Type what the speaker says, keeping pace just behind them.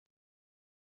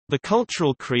The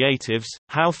Cultural Creatives,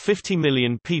 How 50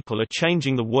 Million People Are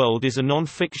Changing the World is a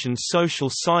non-fiction social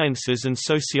sciences and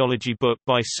sociology book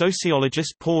by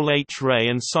sociologist Paul H. Ray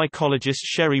and psychologist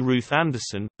Sherry Ruth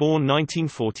Anderson, born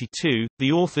 1942.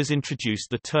 The authors introduced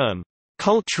the term,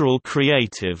 "cultural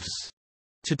creatives,"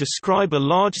 to describe a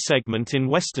large segment in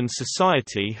Western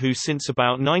society who since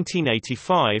about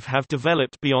 1985 have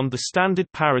developed beyond the standard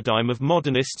paradigm of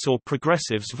modernists or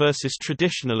progressives versus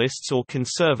traditionalists or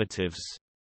conservatives.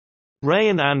 Ray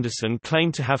and Anderson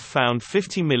claim to have found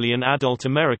 50 million adult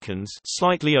Americans,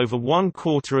 slightly over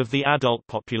 1/4 of the adult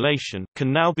population,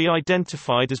 can now be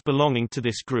identified as belonging to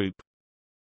this group.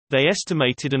 They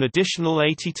estimated an additional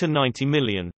 80 to 90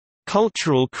 million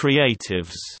cultural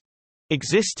creatives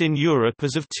exist in Europe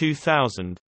as of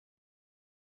 2000.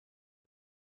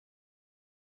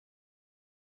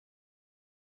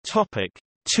 Topic: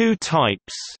 Two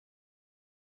types.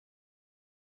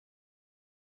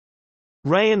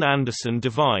 Ray and Anderson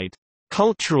divide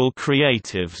cultural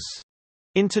creatives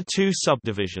into two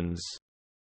subdivisions.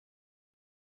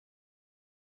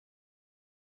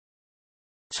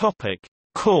 Topic: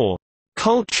 Core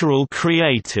cultural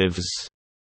creatives.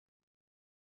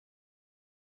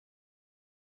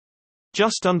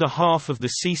 Just under half of the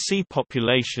CC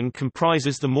population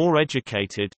comprises the more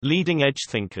educated, leading-edge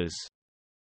thinkers.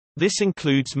 This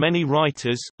includes many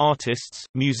writers, artists,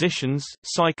 musicians,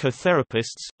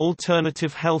 psychotherapists,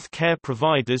 alternative health care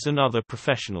providers and other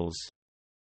professionals.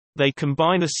 They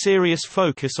combine a serious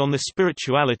focus on the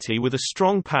spirituality with a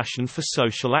strong passion for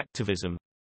social activism.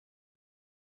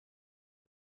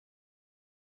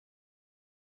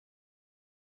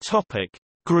 Topic: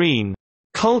 Green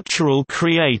cultural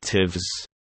creatives.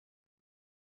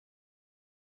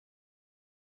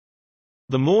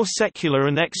 The more secular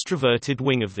and extroverted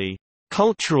wing of the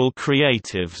cultural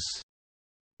creatives.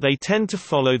 They tend to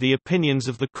follow the opinions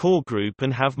of the core group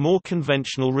and have more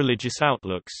conventional religious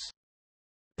outlooks.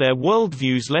 Their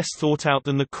worldviews less thought out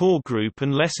than the core group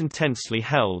and less intensely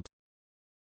held.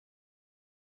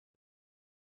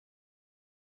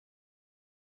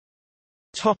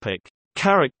 Topic: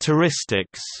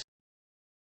 Characteristics.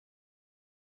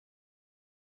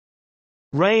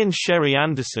 Ray and Sherry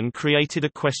Anderson created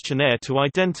a questionnaire to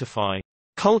identify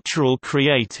cultural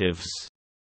creatives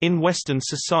in Western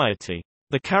society.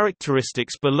 The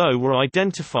characteristics below were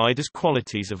identified as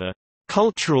qualities of a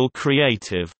cultural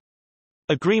creative.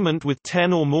 Agreement with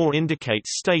 10 or more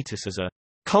indicates status as a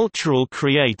cultural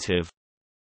creative.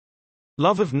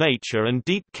 Love of nature and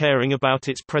deep caring about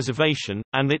its preservation,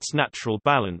 and its natural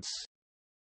balance.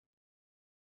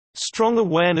 Strong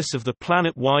awareness of the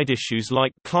planet-wide issues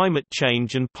like climate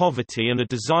change and poverty and a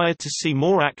desire to see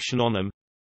more action on them.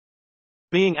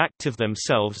 Being active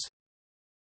themselves.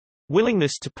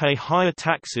 Willingness to pay higher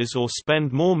taxes or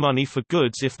spend more money for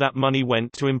goods if that money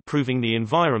went to improving the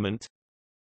environment.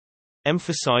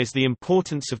 Emphasize the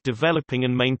importance of developing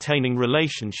and maintaining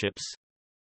relationships.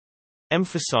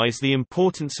 Emphasize the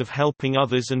importance of helping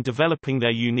others and developing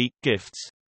their unique gifts.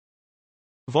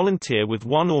 Volunteer with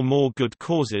one or more good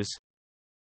causes.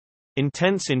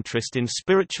 Intense interest in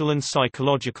spiritual and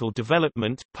psychological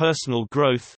development, personal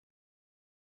growth.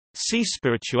 See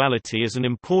spirituality as an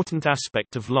important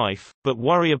aspect of life, but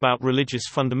worry about religious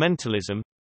fundamentalism.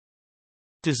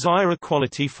 Desire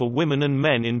equality for women and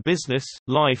men in business,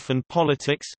 life and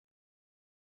politics.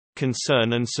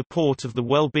 Concern and support of the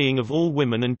well-being of all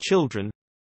women and children.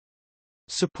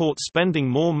 Support spending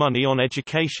more money on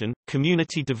education,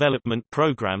 community development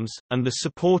programs, and the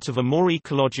support of a more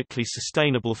ecologically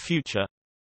sustainable future.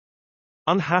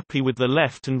 Unhappy with the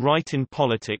left and right in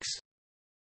politics.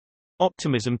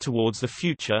 Optimism towards the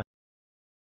future.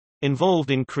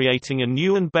 Involved in creating a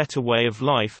new and better way of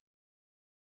life.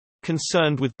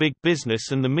 Concerned with big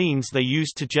business and the means they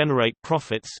use to generate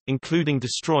profits, including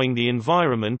destroying the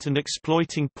environment and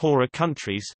exploiting poorer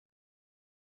countries.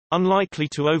 Unlikely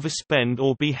to overspend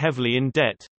or be heavily in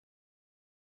debt.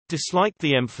 Dislike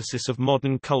the emphasis of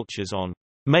modern cultures on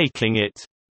making it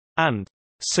and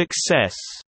success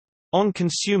on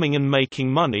consuming and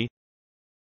making money.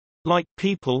 Like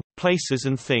people, places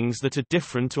and things that are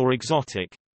different or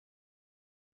exotic.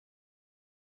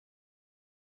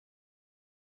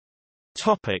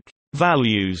 Topic: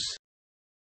 Values.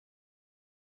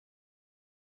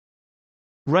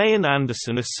 Ray and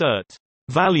Anderson assert,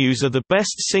 "Values are the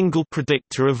best single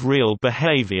predictor of real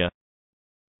behavior."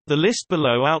 The list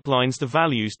below outlines the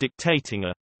values dictating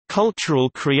a cultural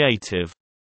creative's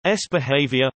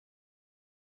behavior.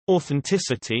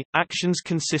 Authenticity, actions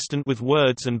consistent with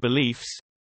words and beliefs.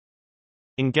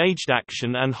 Engaged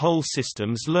action and whole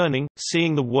systems learning,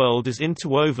 seeing the world as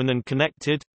interwoven and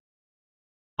connected.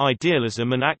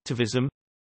 Idealism and activism.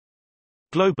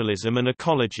 globalism and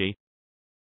ecology.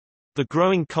 The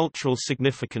growing cultural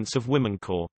significance of women.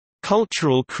 Core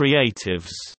cultural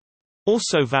creatives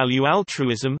also value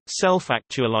altruism,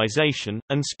 self-actualization,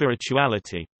 and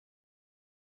spirituality.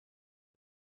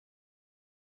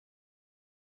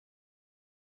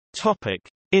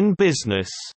 In business.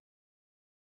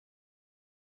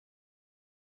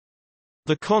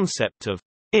 The concept of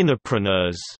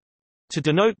innopreneurs to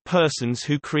denote persons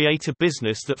who create a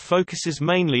business that focuses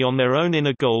mainly on their own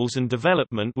inner goals and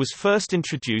development was first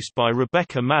introduced by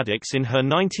Rebecca Maddox in her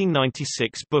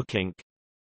 1996 book Inc.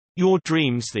 Your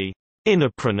Dreams. The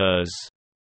innopreneurs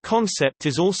concept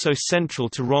is also central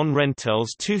to Ron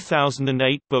Rentel's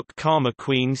 2008 book Karma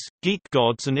Queens, Geek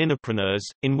Gods and Innopreneurs,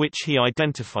 in which he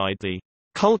identified the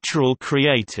cultural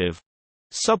creative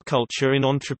subculture in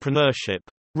entrepreneurship.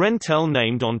 Rentel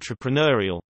named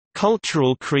entrepreneurial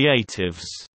cultural creatives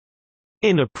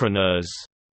innopreneurs.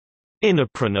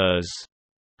 Innopreneurs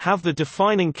have the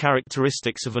defining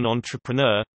characteristics of an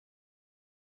entrepreneur: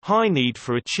 high need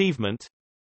for achievement,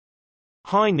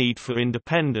 high need for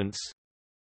independence,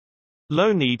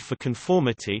 low need for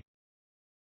conformity,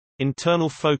 internal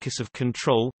focus of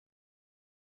control,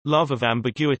 love of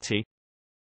ambiguity,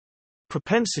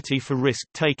 propensity for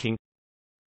risk-taking,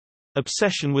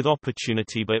 obsession with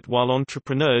opportunity. But while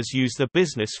entrepreneurs use their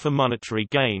business for monetary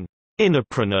gain,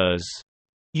 innopreneurs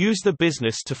use the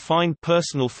business to find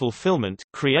personal fulfillment,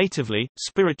 creatively,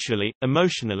 spiritually,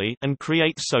 emotionally, and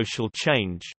create social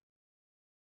change.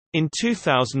 In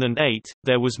 2008,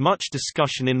 there was much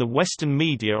discussion in the Western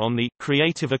media on the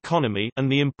creative economy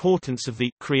and the importance of the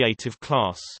creative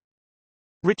class.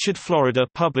 Richard Florida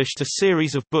published a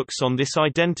series of books on this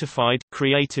identified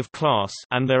creative class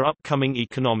and their upcoming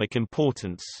economic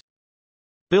importance.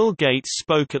 Bill Gates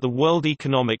spoke at the World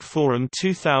Economic Forum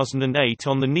 2008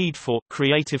 on the need for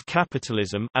creative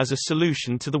capitalism as a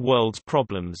solution to the world's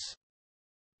problems.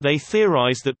 They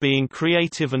theorize that being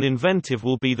creative and inventive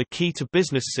will be the key to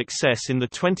business success in the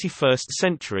 21st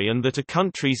century, and that a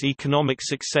country's economic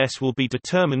success will be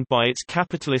determined by its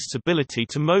capitalists' ability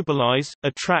to mobilize,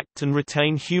 attract and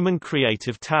retain human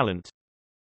creative talent.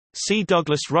 See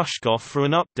Douglas Rushkoff for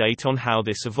an update on how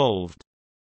this evolved.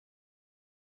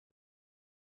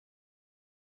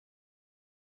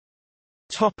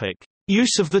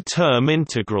 Use of the term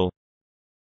integral.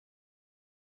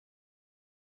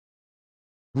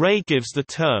 Ray gives the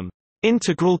term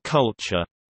integral culture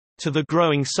to the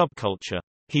growing subculture.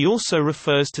 He also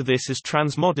refers to this as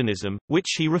transmodernism,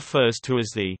 which he refers to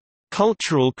as the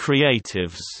cultural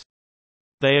creatives.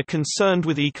 They are concerned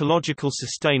with ecological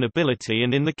sustainability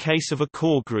and in the case of a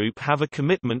core group have a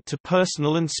commitment to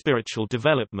personal and spiritual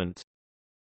development.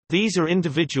 These are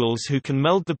individuals who can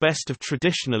meld the best of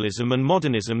traditionalism and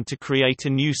modernism to create a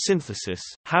new synthesis,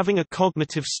 having a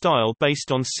cognitive style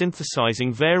based on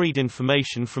synthesizing varied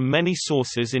information from many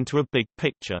sources into a big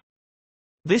picture.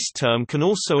 This term can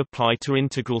also apply to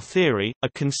integral theory, a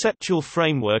conceptual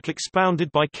framework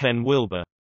expounded by Ken Wilber.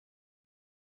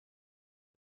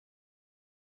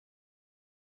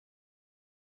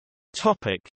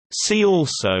 See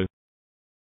also: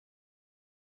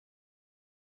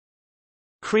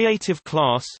 creative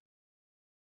class,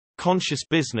 conscious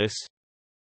business,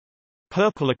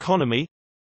 purple economy.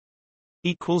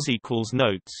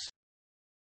 Notes